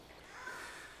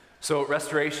So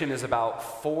Restoration is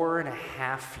about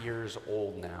 4.5 years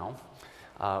old now,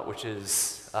 which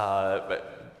is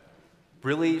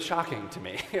really shocking to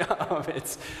me.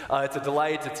 It's a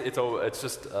delight. It's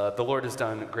just the Lord has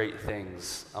done great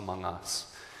things among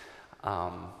us.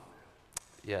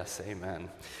 Yes, amen.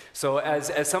 So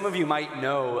as some of you might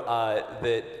know,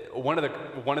 that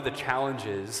one of the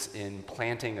challenges in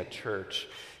planting a church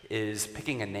is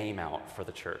picking a name out for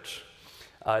the church.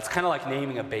 It's kind of like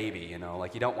naming a baby,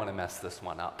 like you don't want to mess this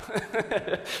one up.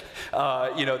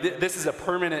 This is a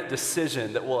permanent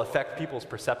decision that will affect people's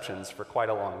perceptions for quite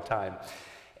a long time.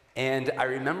 And I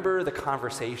remember the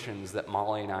conversations that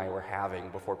Molly and I were having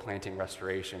before planting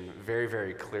Restoration very,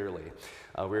 very clearly.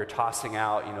 We were tossing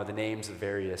out, the names of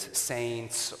various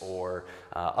saints or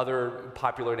other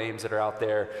popular names that are out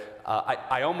there.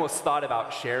 I almost thought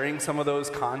about sharing some of those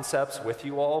concepts with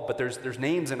you all, but there's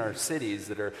names in our cities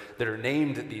that are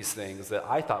named these things that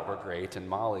I thought were great, and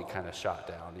Molly kind of shot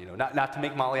down. Not to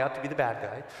make Molly out to be the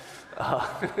bad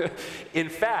guy. In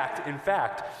fact.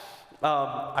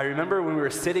 I remember when we were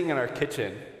sitting in our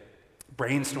kitchen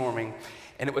brainstorming,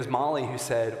 and it was Molly who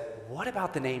said, "What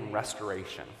about the name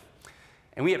Restoration?"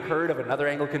 And we had heard of another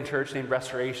Anglican church named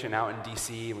Restoration out in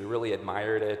D.C., and we really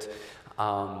admired it.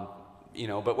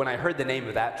 But when I heard the name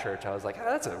of that church, I was like,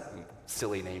 that's a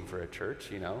silly name for a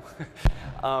church,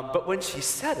 But when she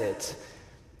said it,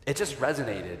 it just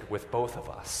resonated with both of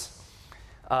us.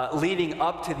 Leading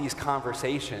up to these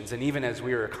conversations, and even as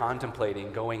we were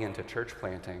contemplating going into church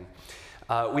planting,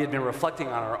 we had been reflecting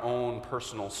on our own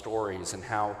personal stories and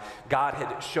how God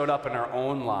had showed up in our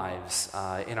own lives,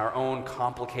 in our own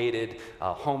complicated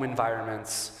home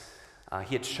environments.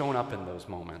 He had shown up in those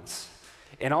moments.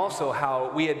 And also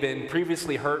how we had been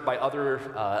previously hurt by other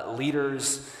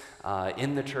leaders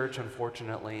in the church,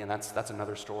 unfortunately, and that's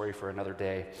another story for another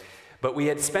day. But we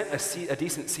had spent a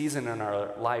decent season in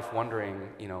our life wondering,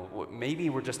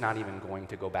 maybe we're just not even going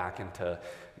to go back into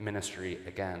ministry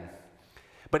again.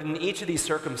 But in each of these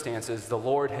circumstances, the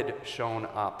Lord had shown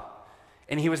up.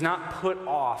 And he was not put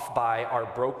off by our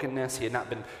brokenness. He had not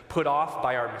been put off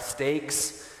by our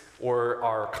mistakes or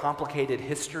our complicated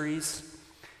histories.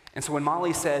 And so when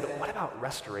Molly said, "What about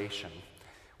Restoration?"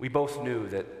 we both knew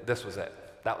that this was it.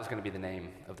 That was going to be the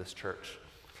name of this church.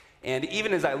 And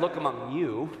even as I look among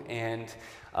you, and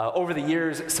over the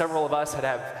years, several of us have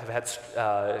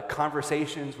had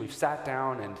conversations, we've sat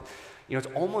down, and it's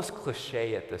almost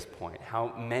cliche at this point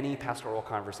how many pastoral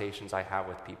conversations I have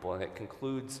with people, and it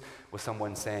concludes with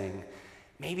someone saying,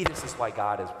 "Maybe this is why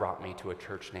God has brought me to a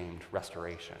church named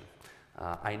Restoration."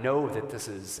 I know that this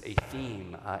is a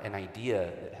theme, an idea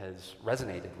that has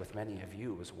resonated with many of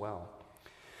you as well.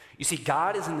 You see,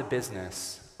 God is in the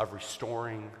business of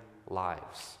restoring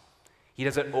lives. He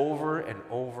does it over and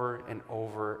over and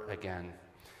over again.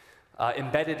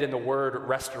 Embedded in the word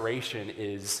restoration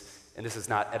is, and this is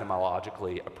not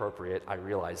etymologically appropriate, I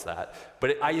realize that,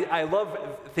 but I love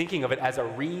thinking of it as a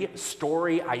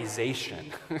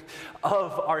restoryization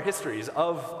of our histories,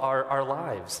 of our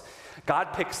lives.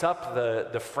 God picks up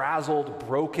the frazzled,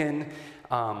 broken,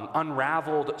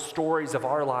 unraveled stories of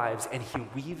our lives, and he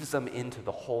weaves them into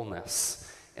the wholeness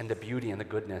and the beauty and the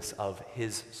goodness of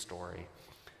his story.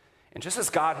 And just as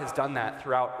God has done that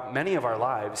throughout many of our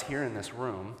lives here in this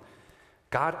room,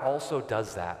 God also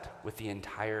does that with the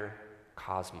entire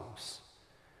cosmos.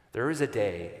 There is a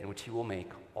day in which he will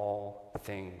make all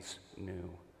things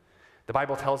new. The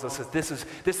Bible tells us that this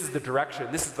is the direction,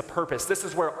 this is the purpose, this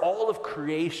is where all of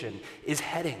creation is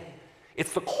heading.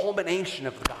 It's the culmination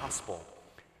of the gospel.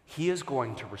 He is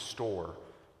going to restore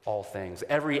all things.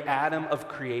 Every atom of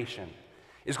creation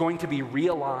is going to be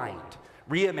realigned,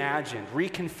 reimagined,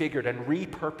 reconfigured, and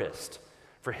repurposed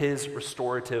for his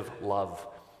restorative love.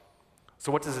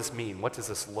 So what does this mean? What does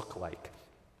this look like?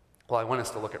 Well, I want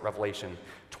us to look at Revelation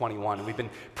 21. We've been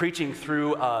preaching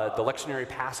through the lectionary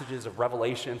passages of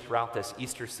Revelation throughout this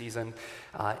Easter season,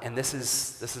 and this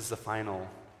is the final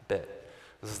bit.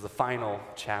 This is the final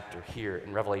chapter here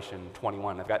in Revelation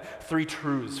 21. I've got 3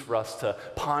 truths for us to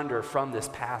ponder from this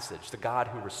passage, the God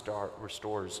who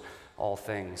restores all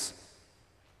things.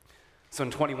 So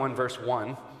in 21 verse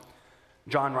 1,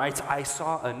 John writes, "I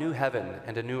saw a new heaven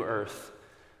and a new earth.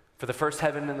 For the first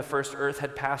heaven and the first earth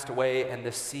had passed away, and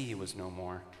the sea was no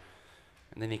more."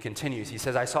 And then he continues. He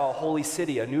says, "I saw a holy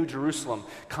city, a new Jerusalem,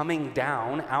 coming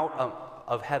down out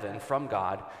of heaven from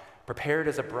God, prepared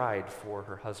as a bride for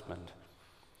her husband."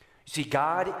 You see,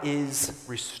 God is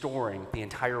restoring the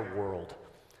entire world.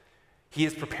 He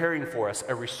is preparing for us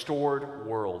a restored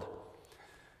world.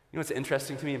 You know what's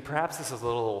interesting to me, and perhaps this is a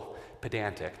little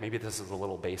pedantic, maybe this is a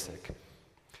little basic,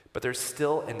 but there's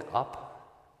still an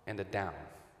up and a down.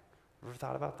 Ever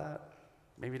thought about that?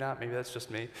 Maybe not, maybe that's just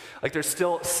me. Like there's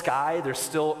still sky, there's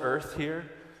still earth here.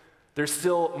 There's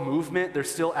still movement, there's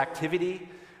still activity.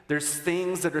 There's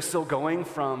things that are still going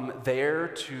from there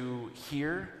to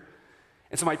here.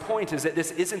 And so my point is that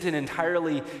this isn't an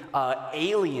entirely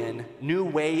alien new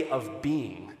way of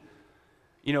being.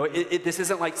 You know, this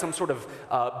isn't like some sort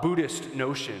of Buddhist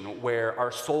notion where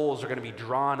our souls are going to be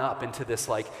drawn up into this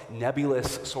like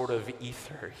nebulous sort of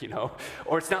ether, you know?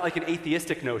 Or it's not like an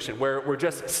atheistic notion where we're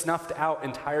just snuffed out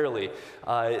entirely.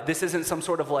 This isn't some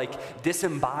sort of like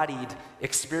disembodied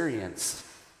experience.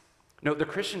 No, the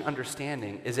Christian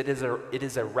understanding is it is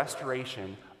a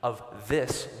restoration of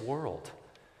this world.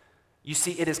 You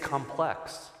see, it is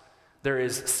complex. There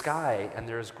is sky and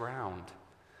there is ground.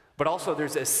 But also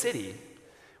there's a city,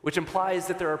 which implies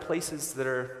that there are places that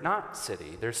are not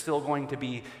city. There's still going to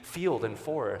be field and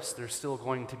forest. There's still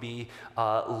going to be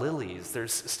lilies.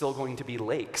 There's still going to be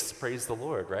lakes. Praise the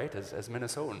Lord, right? As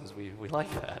Minnesotans, we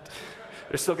like that.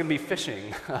 There's still going to be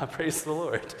fishing. Praise the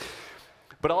Lord.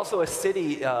 But also a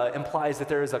city implies that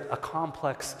there is a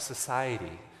complex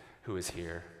society who is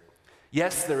here.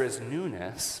 Yes, there is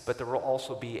newness, but there will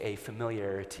also be a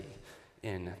familiarity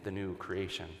in the new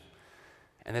creation.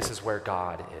 And this is where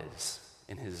God is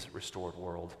in his restored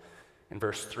world. In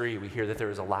verse 3, we hear that there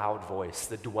is a loud voice.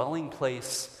 The dwelling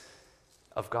place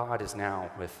of God is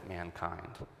now with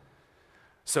mankind.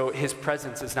 So his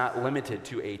presence is not limited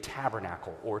to a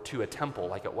tabernacle or to a temple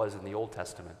like it was in the Old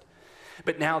Testament.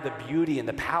 But now the beauty and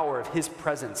the power of his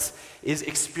presence is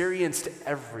experienced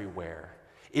everywhere.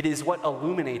 It is what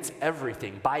illuminates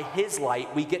everything. By his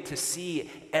light, we get to see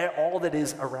all that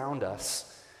is around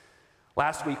us.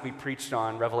 Last week, we preached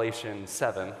on Revelation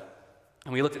 7.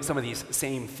 And we looked at some of these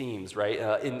same themes, right?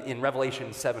 In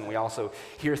Revelation 7, we also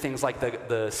hear things like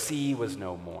the sea was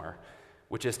no more,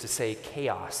 which is to say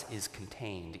chaos is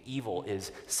contained, evil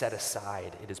is set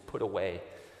aside, it is put away.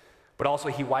 But also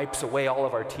he wipes away all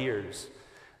of our tears.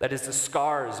 That is, the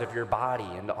scars of your body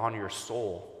and on your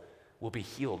soul will be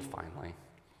healed finally.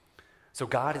 So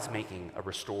God is making a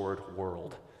restored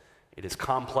world. It is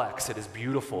complex, it is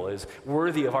beautiful, it is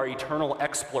worthy of our eternal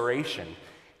exploration.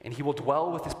 And he will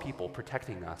dwell with his people,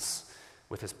 protecting us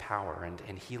with his power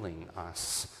and healing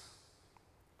us.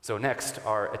 So next,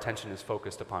 our attention is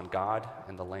focused upon God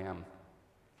and the Lamb.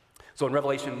 So in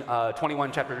Revelation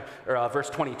 21, verse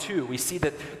 22, we see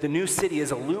that the new city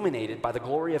is illuminated by the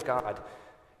glory of God.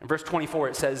 In verse 24,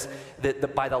 it says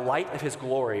that by the light of his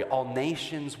glory, all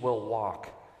nations will walk.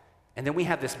 And then we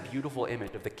have this beautiful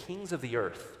image of the kings of the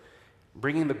earth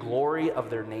bringing the glory of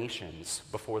their nations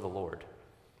before the Lord.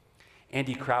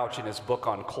 Andy Crouch, in his book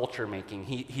on culture making,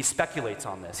 he speculates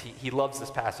on this. He loves this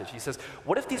passage. He says,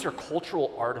 what if these are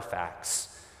cultural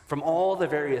artifacts from all the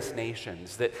various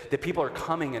nations that people are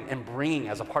coming and bringing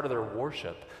as a part of their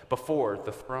worship before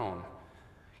the throne?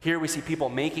 Here we see people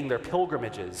making their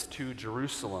pilgrimages to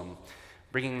Jerusalem,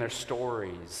 bringing their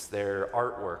stories, their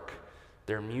artwork,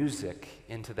 their music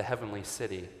into the heavenly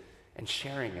city and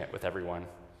sharing it with everyone.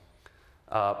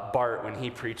 Bart, when he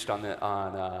preached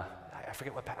I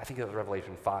forget I think it was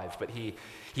Revelation 5, but he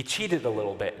cheated a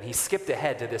little bit, and he skipped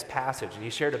ahead to this passage, and he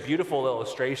shared a beautiful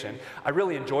illustration. I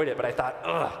really enjoyed it, but I thought,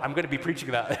 I'm going to be preaching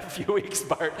about it in a few weeks,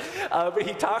 Bart. But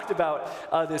he talked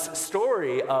about this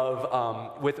story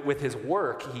of, with his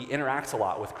work, he interacts a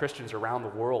lot with Christians around the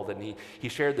world, and he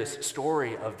shared this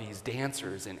story of these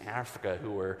dancers in Africa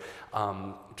who were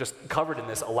just covered in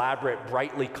this elaborate,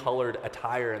 brightly colored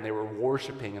attire, and they were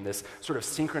worshiping in this sort of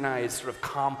synchronized, sort of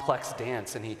complex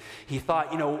dance, and he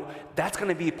thought, that's going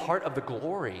to be part of the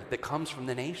glory that comes from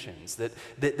the nations, that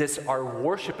our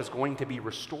worship is going to be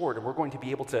restored, and we're going to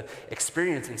be able to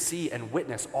experience and see and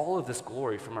witness all of this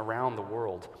glory from around the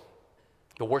world.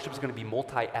 The worship is going to be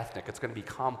multi-ethnic, it's going to be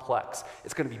complex,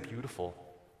 it's going to be beautiful.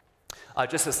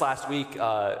 Just this last week,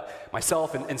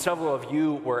 myself and several of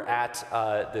you were at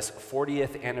this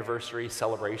 40th anniversary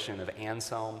celebration of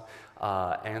Anselm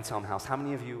House. How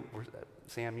many of you were?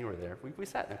 Sam, you were there. We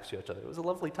sat next to each other. It was a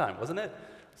lovely time, wasn't it?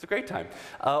 It was a great time.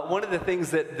 One of the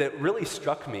things that really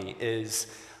struck me is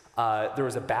there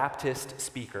was a Baptist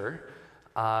speaker.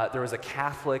 There was a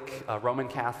Catholic, Roman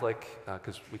Catholic,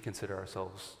 because we consider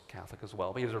ourselves Catholic as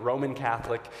well, but he was a Roman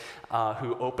Catholic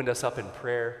who opened us up in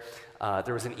prayer.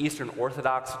 There was an Eastern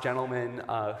Orthodox gentleman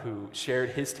who shared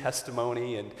his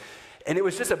testimony, and it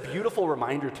was just a beautiful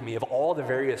reminder to me of all the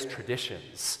various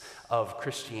traditions of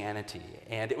Christianity,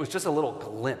 and it was just a little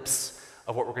glimpse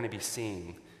of what we're going to be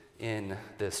seeing in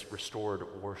this restored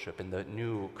worship, in the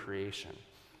new creation.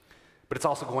 But it's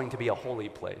also going to be a holy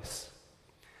place.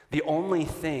 The only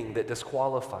thing that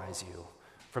disqualifies you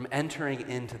from entering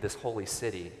into this holy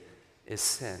city is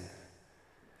sin.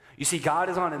 You see, God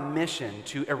is on a mission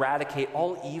to eradicate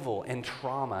all evil and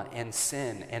trauma and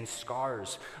sin and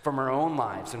scars from our own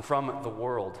lives and from the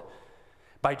world.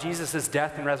 By Jesus'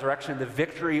 death and resurrection, the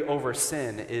victory over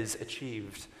sin is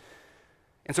achieved.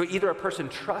 And so either a person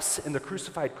trusts in the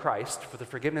crucified Christ for the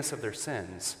forgiveness of their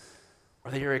sins, or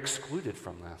they are excluded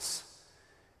from this.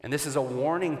 And this is a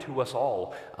warning to us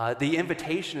all. The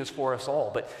invitation is for us all,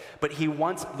 but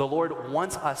the Lord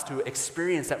wants us to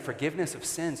experience that forgiveness of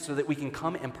sins so that we can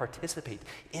come and participate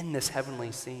in this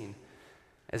heavenly scene.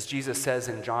 As Jesus says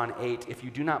in John 8, if you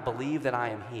do not believe that I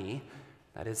am he,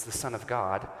 that is the Son of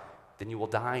God, then you will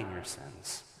die in your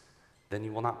sins. Then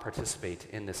you will not participate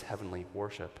in this heavenly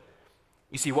worship.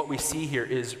 You see, what we see here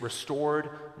is restored,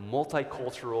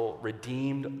 multicultural,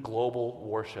 redeemed, global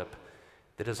worship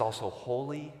that is also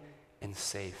holy and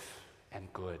safe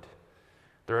and good.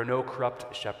 There are no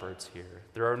corrupt shepherds here.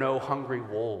 There are no hungry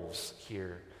wolves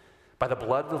here. By the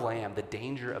blood of the Lamb, the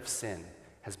danger of sin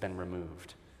has been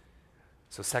removed.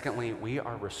 So secondly, we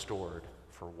are restored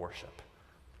for worship.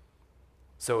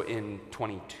 So in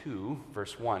 22,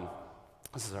 verse 1,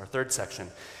 this is our third section.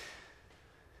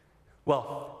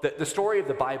 Well, the story of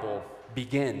the Bible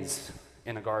begins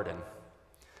in a garden.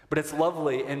 But it's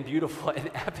lovely and beautiful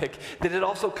and epic that it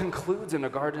also concludes in a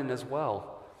garden as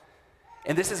well.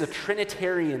 And this is a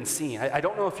Trinitarian scene. I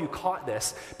don't know if you caught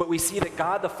this, but we see that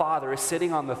God the Father is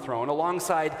sitting on the throne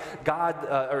alongside God,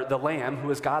 or the Lamb,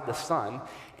 who is God the Son.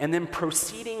 And then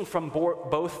proceeding from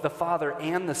both the Father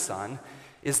and the Son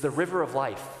is the river of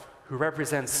life, who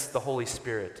represents the Holy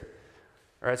Spirit.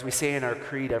 Or as we say in our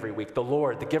creed every week, the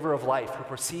Lord, the giver of life, who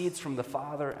proceeds from the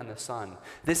Father and the Son.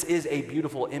 This is a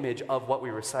beautiful image of what we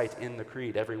recite in the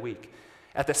creed every week.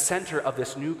 At the center of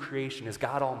this new creation is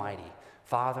God Almighty,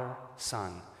 Father,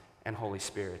 Son, and Holy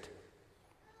Spirit.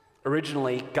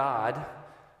 Originally, God,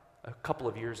 a couple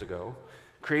of years ago,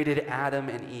 created Adam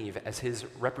and Eve as his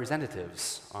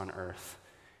representatives on earth.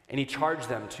 And he charged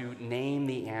them to name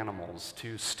the animals,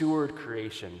 to steward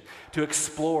creation, to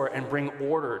explore and bring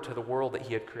order to the world that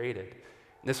he had created.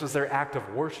 And this was their act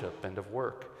of worship and of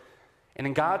work. And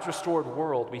in God's restored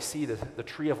world, we see that the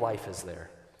tree of life is there.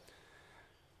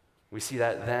 We see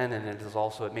that then, and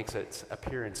it makes its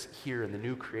appearance here in the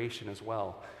new creation as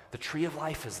well. The tree of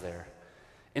life is there.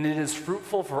 And it is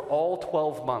fruitful for all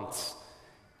 12 months.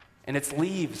 And its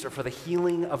leaves are for the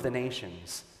healing of the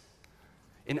nations.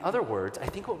 In other words, I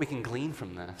think what we can glean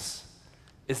from this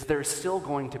is there's still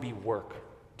going to be work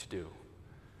to do.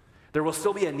 There will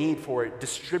still be a need for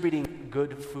distributing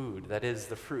good food, that is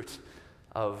the fruit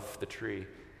of the tree.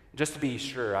 Just to be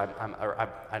sure, I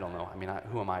don't know,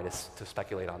 who am I to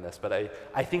speculate on this, but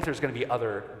I think there's going to be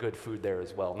other good food there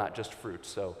as well, not just fruit.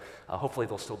 So hopefully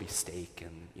there'll still be steak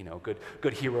and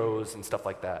good heroes and stuff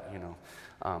like that,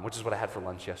 which is what I had for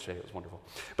lunch yesterday. It was wonderful.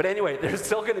 But anyway, there's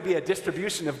still going to be a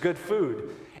distribution of good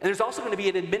food, and there's also going to be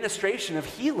an administration of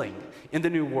healing in the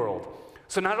new world.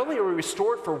 So not only are we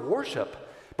restored for worship,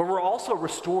 but we're also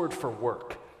restored for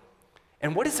work.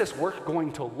 And what is this work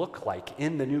going to look like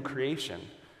in the new creation?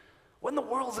 What in the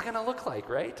world is it going to look like,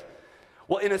 right?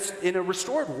 Well, in a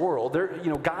restored world,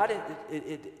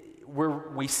 where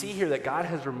we see here that God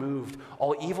has removed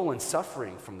all evil and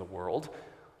suffering from the world.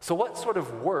 So what sort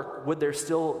of work would there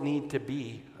still need to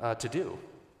be to do?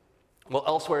 Well,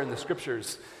 elsewhere in the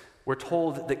scriptures, we're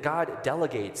told that God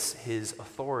delegates his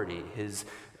authority, his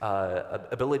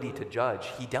ability to judge.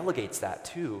 He delegates that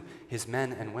to his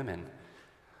men and women.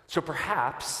 So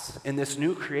perhaps in this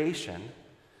new creation,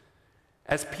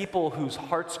 as people whose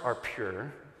hearts are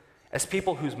pure, as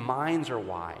people whose minds are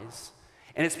wise,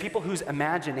 and as people whose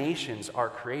imaginations are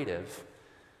creative,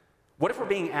 what if we're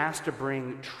being asked to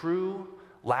bring true,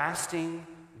 lasting,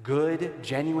 good,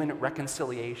 genuine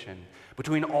reconciliation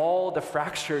between all the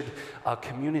fractured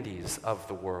communities of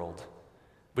the world,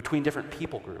 between different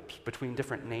people groups, between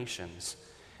different nations?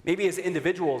 Maybe as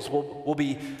individuals, we'll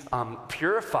be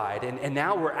purified, and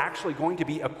now we're actually going to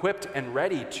be equipped and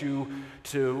ready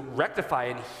to rectify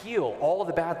and heal all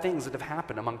the bad things that have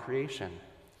happened among creation.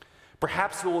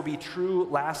 Perhaps there will be true,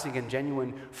 lasting, and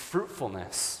genuine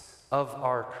fruitfulness of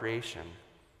our creation.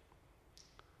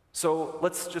 So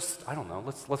let's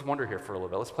let's wonder here for a little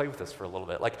bit. Let's play with this for a little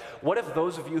bit. Like, what if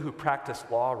those of you who practice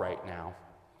law right now,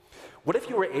 what if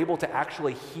you were able to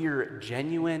actually hear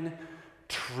genuine,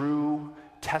 true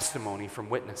testimony from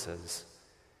witnesses?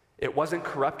 It wasn't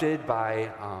corrupted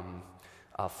by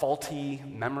faulty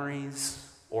memories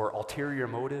or ulterior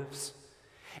motives.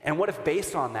 And what if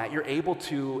based on that you're able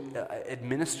to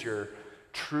administer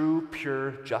true,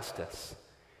 pure justice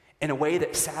in a way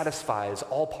that satisfies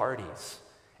all parties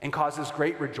and causes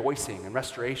great rejoicing and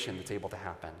restoration that's able to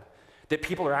happen? That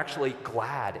people are actually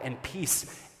glad and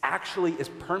peace actually is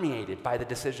permeated by the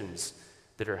decisions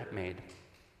that are made?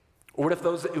 Or what if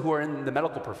those who are in the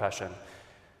medical profession,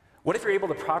 what if you're able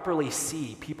to properly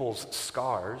see people's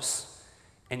scars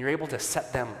and you're able to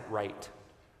set them right,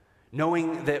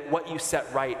 knowing that what you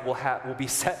set right will be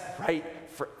set right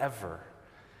forever,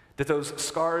 that those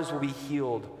scars will be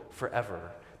healed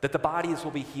forever, that the bodies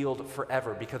will be healed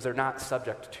forever because they're not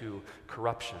subject to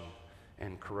corruption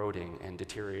and corroding and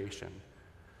deterioration?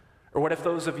 Or what if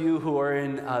those of you who are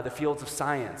in the fields of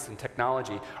science and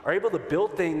technology are able to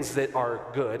build things that are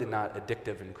good and not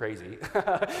addictive and crazy,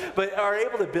 but are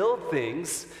able to build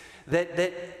things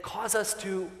that cause us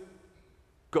to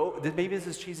go, maybe this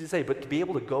is cheesy to say, but to be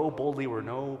able to go boldly where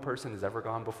no person has ever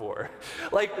gone before.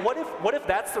 Like, what if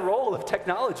that's the role of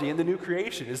technology in the new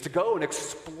creation, is to go and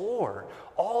explore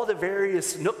all the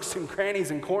various nooks and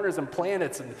crannies and corners and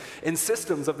planets and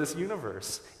systems of this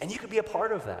universe? And you could be a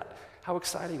part of that. How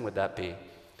exciting would that be?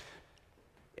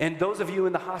 And those of you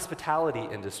in the hospitality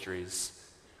industries,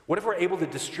 what if we're able to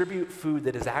distribute food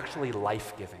that is actually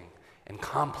life-giving and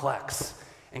complex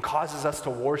and causes us to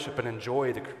worship and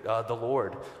enjoy the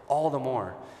Lord all the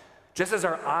more? Just as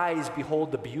our eyes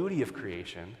behold the beauty of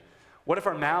creation, what if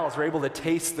our mouths are able to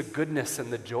taste the goodness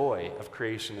and the joy of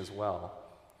creation as well?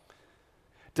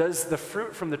 Does the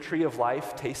fruit from the tree of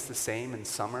life taste the same in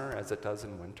summer as it does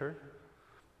in winter?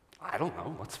 I don't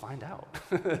know. Let's find out.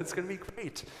 It's going to be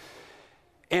great.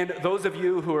 And those of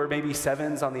you who are maybe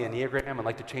 7s on the Enneagram and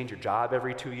like to change your job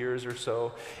every 2 years or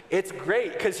so, it's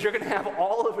great because you're going to have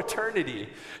all of eternity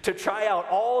to try out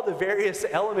all the various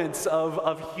elements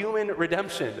of human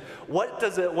redemption. What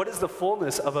is the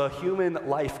fullness of a human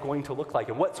life going to look like?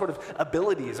 And what sort of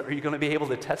abilities are you going to be able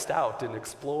to test out and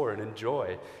explore and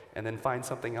enjoy and then find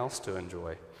something else to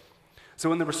enjoy?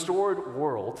 So in the restored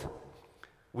world,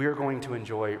 we are going to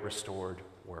enjoy restored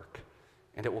work,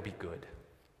 and it will be good.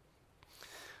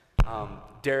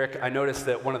 Derek, I noticed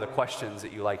that one of the questions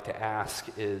that you like to ask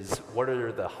is, what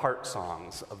are the heart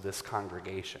songs of this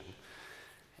congregation?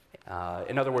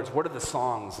 In other words, what are the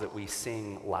songs that we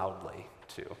sing loudly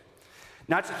to?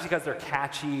 Not just because they're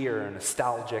catchy or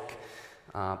nostalgic,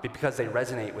 but because they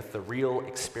resonate with the real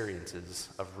experiences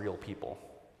of real people.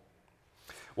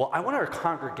 Well, I want our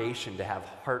congregation to have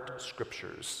heart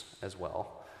scriptures as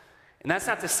well. And that's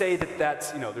not to say that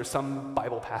there's some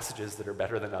Bible passages that are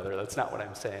better than others. That's not what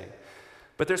I'm saying.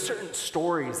 But there's certain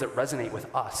stories that resonate with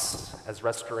us as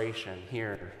Restoration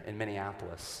here in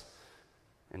Minneapolis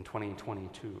in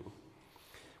 2022.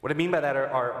 What I mean by that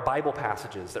are Bible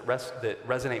passages that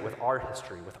resonate with our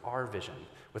history, with our vision,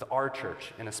 with our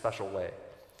church in a special way.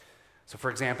 So for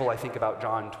example, I think about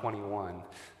John 21,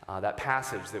 that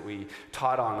passage that we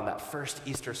taught on in that first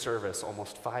Easter service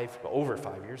over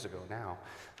 5 years ago now.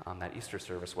 That Easter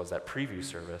service was that preview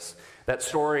service. That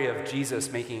story of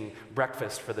Jesus making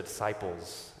breakfast for the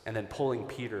disciples and then pulling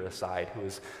Peter aside, who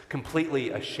was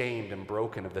completely ashamed and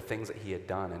broken of the things that he had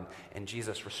done, and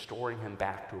Jesus restoring him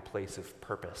back to a place of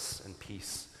purpose and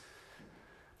peace.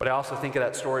 But I also think of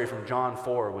that story from John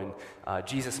 4 when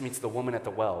Jesus meets the woman at the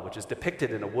well, which is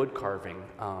depicted in a wood carving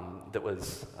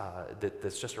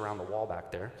that's just around the wall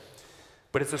back there.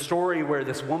 But it's a story where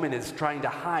this woman is trying to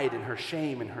hide in her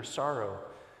shame and her sorrow.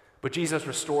 But Jesus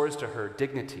restores to her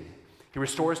dignity. He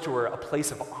restores to her a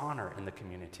place of honor in the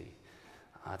community.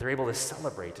 They're able to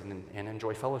celebrate and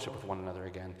enjoy fellowship with one another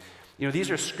again. These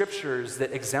are scriptures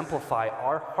that exemplify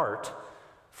our heart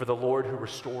for the Lord who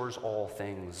restores all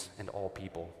things and all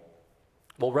people.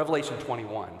 Well, Revelation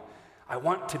 21, I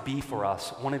want to be for us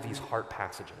one of these heart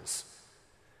passages.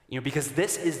 Because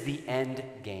this is the end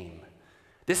game.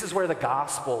 This is where the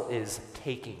gospel is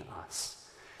taking us.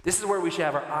 This is where we should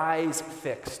have our eyes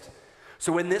fixed.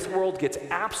 So when this world gets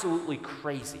absolutely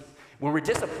crazy, when we're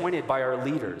disappointed by our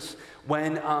leaders,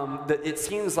 when it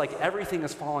seems like everything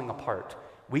is falling apart,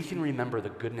 we can remember the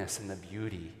goodness and the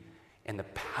beauty and the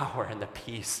power and the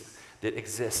peace that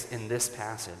exists in this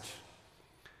passage.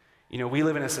 We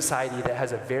live in a society that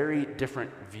has a very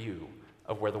different view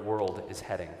of where the world is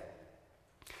heading.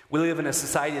 We live in a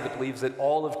society that believes that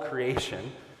all of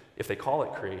creation, if they call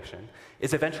it creation,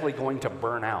 is eventually going to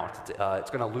burn out. It's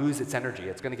going to lose its energy.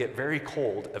 It's going to get very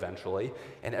cold eventually,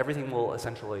 and everything will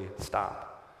essentially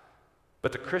stop.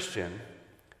 But the Christian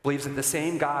believes that the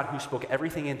same God who spoke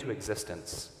everything into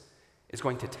existence is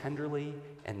going to tenderly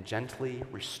and gently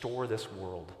restore this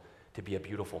world to be a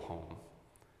beautiful home.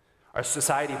 Our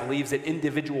society believes that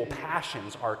individual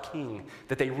passions are king,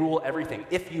 that they rule everything.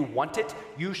 If you want it,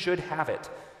 you should have it,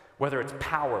 whether it's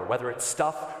power, whether it's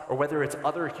stuff, or whether it's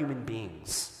other human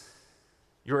beings.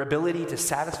 Your ability to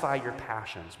satisfy your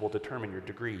passions will determine your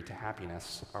degree to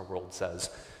happiness, our world says.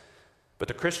 But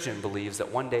the Christian believes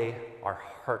that one day our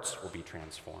hearts will be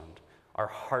transformed. Our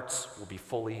hearts will be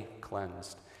fully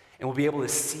cleansed. And we'll be able to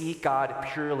see God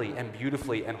purely and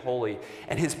beautifully and holy.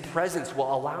 And his presence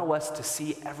will allow us to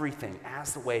see everything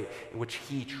as the way in which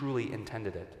he truly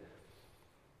intended it.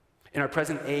 In our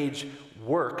present age,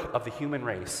 work of the human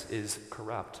race is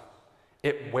corrupt.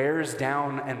 It wears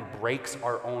down and breaks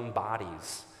our own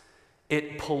bodies.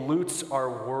 It pollutes our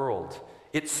world.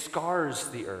 It scars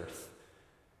the earth.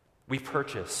 We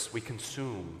purchase, we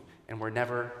consume, and we're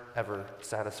never, ever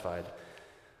satisfied.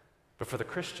 But for the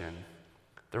Christian,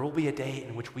 there will be a day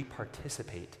in which we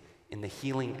participate in the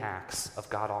healing acts of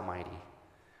God Almighty,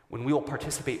 when we will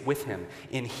participate with him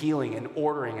in healing and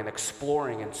ordering and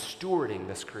exploring and stewarding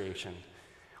this creation.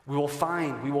 We will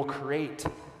find, we will create,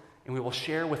 and we will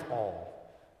share with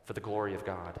all for the glory of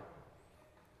God.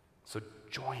 So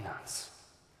join us.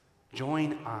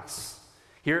 Join us.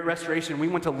 Here at Restoration, we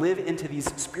want to live into these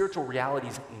spiritual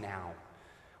realities now.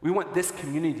 We want this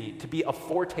community to be a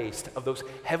foretaste of those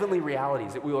heavenly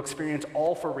realities that we will experience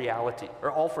all for reality,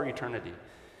 or all for eternity.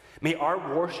 May our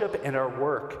worship and our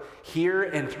work here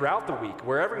and throughout the week,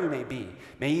 wherever you may be,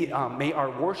 may our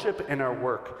worship and our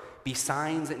work be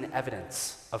signs and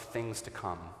evidence of things to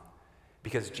come.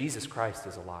 Because Jesus Christ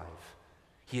is alive.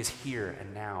 He is here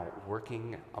and now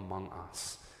working among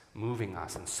us, moving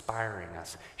us, inspiring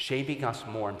us, shaping us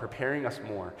more, and preparing us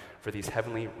more for these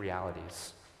heavenly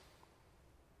realities.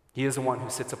 He is the one who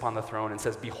sits upon the throne and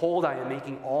says, "Behold, I am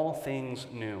making all things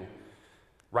new."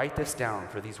 Write this down,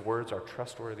 for these words are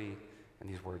trustworthy and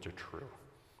these words are true.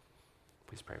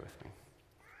 Please pray with me.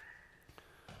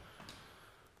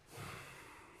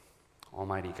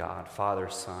 Almighty God, Father,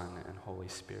 Son, and Holy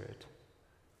Spirit,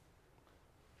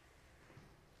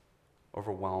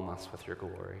 overwhelm us with your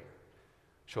glory.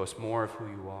 Show us more of who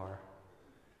you are.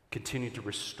 Continue to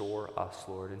restore us,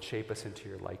 Lord, and shape us into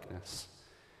your likeness.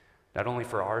 Not only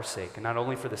for our sake, and not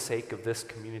only for the sake of this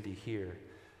community here,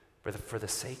 but for the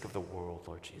sake of the world,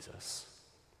 Lord Jesus.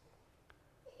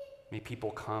 May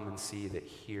people come and see that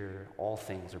here all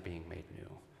things are being made new.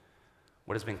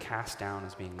 What has been cast down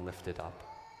is being lifted up.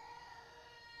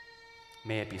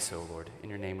 May it be so, Lord. In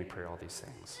your name we pray all these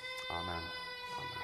things. Amen.